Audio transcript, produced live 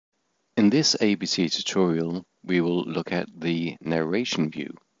this ABC tutorial, we will look at the narration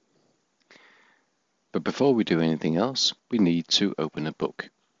view. But before we do anything else, we need to open a book.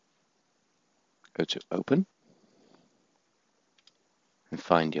 Go to Open and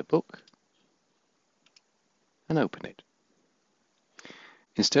find your book and open it.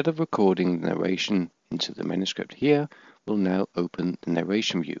 Instead of recording the narration into the manuscript here, we'll now open the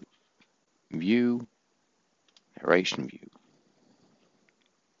narration view. View, narration view.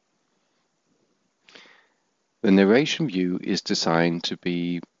 The narration view is designed to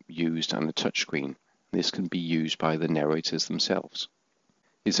be used on a touchscreen. This can be used by the narrators themselves.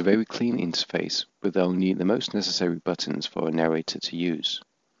 It's a very clean interface with only the most necessary buttons for a narrator to use.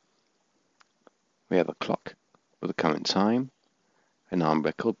 We have a clock with the current time, an arm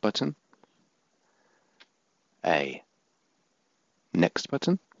record button, a next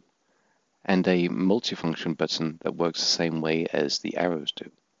button, and a multifunction button that works the same way as the arrows do.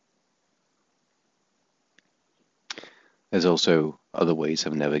 There's also other ways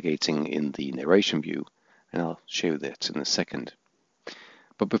of navigating in the narration view, and I'll show you that in a second.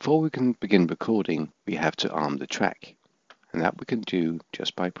 But before we can begin recording, we have to arm the track, and that we can do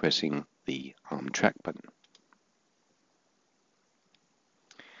just by pressing the arm track button.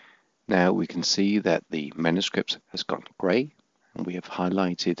 Now we can see that the manuscript has gone grey, and we have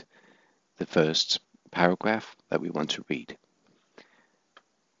highlighted the first paragraph that we want to read.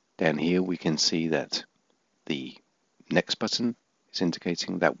 Down here we can see that the next button is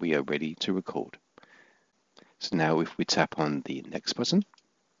indicating that we are ready to record. So now if we tap on the next button,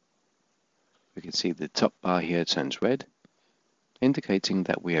 we can see the top bar here turns red, indicating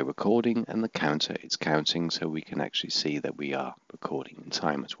that we are recording, and the counter is counting, so we can actually see that we are recording in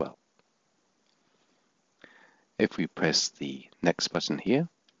time as well. If we press the next button here,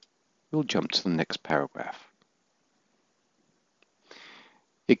 we'll jump to the next paragraph.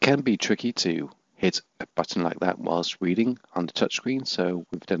 It can be tricky to hit a button like that whilst reading on the touchscreen, so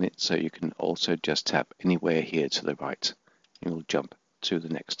we've done it so you can also just tap anywhere here to the right and you'll jump to the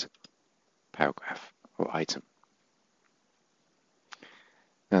next paragraph or item.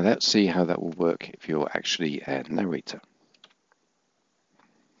 Now let's see how that will work if you're actually a narrator.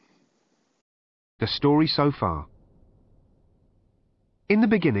 The story so far. In the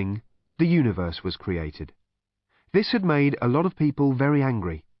beginning, the universe was created. This had made a lot of people very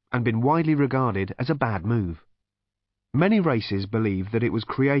angry and been widely regarded as a bad move. Many races believe that it was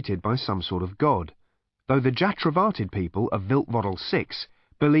created by some sort of god, though the Jatravarted people of Viltvodel 6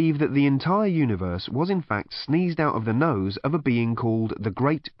 believe that the entire universe was in fact sneezed out of the nose of a being called the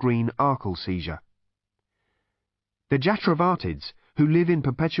Great Green Arkel-Seizure. The Jatravartids, who live in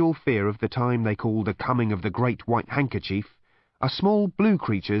perpetual fear of the time they call the coming of the Great White Handkerchief, are small blue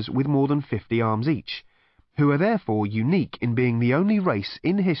creatures with more than 50 arms each, who are therefore unique in being the only race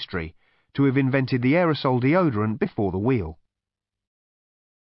in history to have invented the aerosol deodorant before the wheel.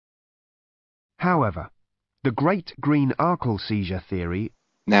 However, the Great Green Arkel-Seizure theory.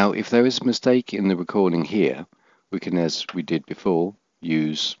 Now, if there is a mistake in the recording here, we can, as we did before,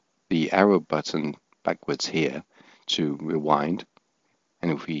 use the arrow button backwards here to rewind,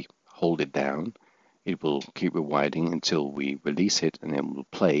 and if we hold it down, it will keep rewinding until we release it, and then we'll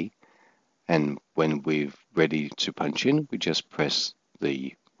play. And when we're ready to punch in, we just press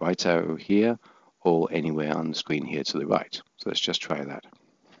the right arrow here or anywhere on the screen here to the right. So let's just try that.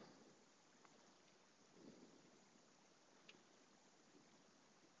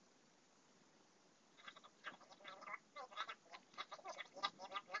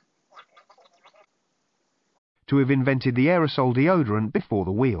 To have invented the aerosol deodorant before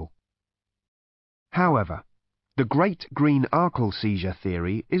the wheel. However, the Great Green Arkel-Seizure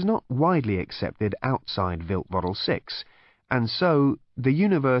theory is not widely accepted outside Viltvodel 6, and so, the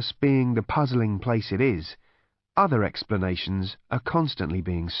universe being the puzzling place it is, other explanations are constantly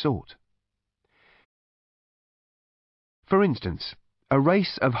being sought. For instance, a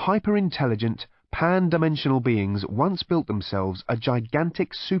race of hyper-intelligent, pan-dimensional beings once built themselves a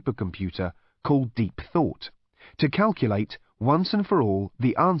gigantic supercomputer called Deep Thought to calculate, once and for all,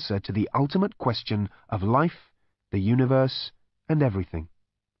 the answer to the ultimate question of life, the universe, and everything.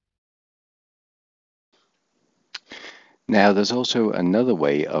 Now there's also another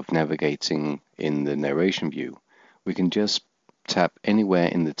way of navigating in the narration view. We can just tap anywhere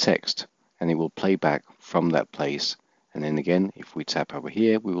in the text and it will play back from that place, and then again if we tap over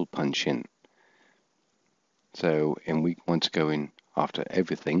here we will punch in. So, and we want to go in after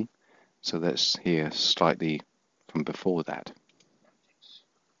everything, so that's here slightly from before that.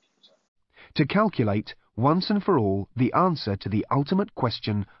 To calculate, once and for all, the answer to the ultimate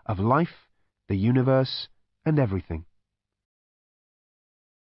question of life, the universe, and everything.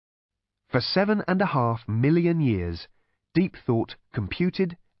 For 7.5 million years, Deep Thought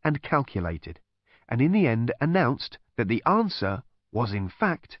computed and calculated, and in the end announced that the answer was in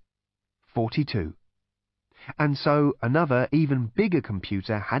fact 42. And so another, even bigger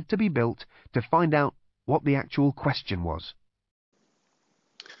computer had to be built to find out what the actual question was.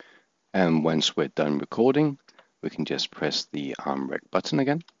 And once we're done recording, we can just press the rec button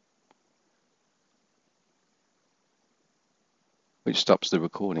again, which stops the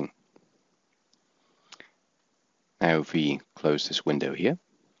recording. Now if we close this window here,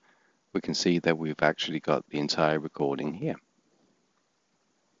 we can see that we've actually got the entire recording here.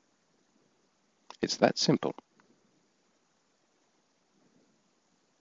 It's that simple.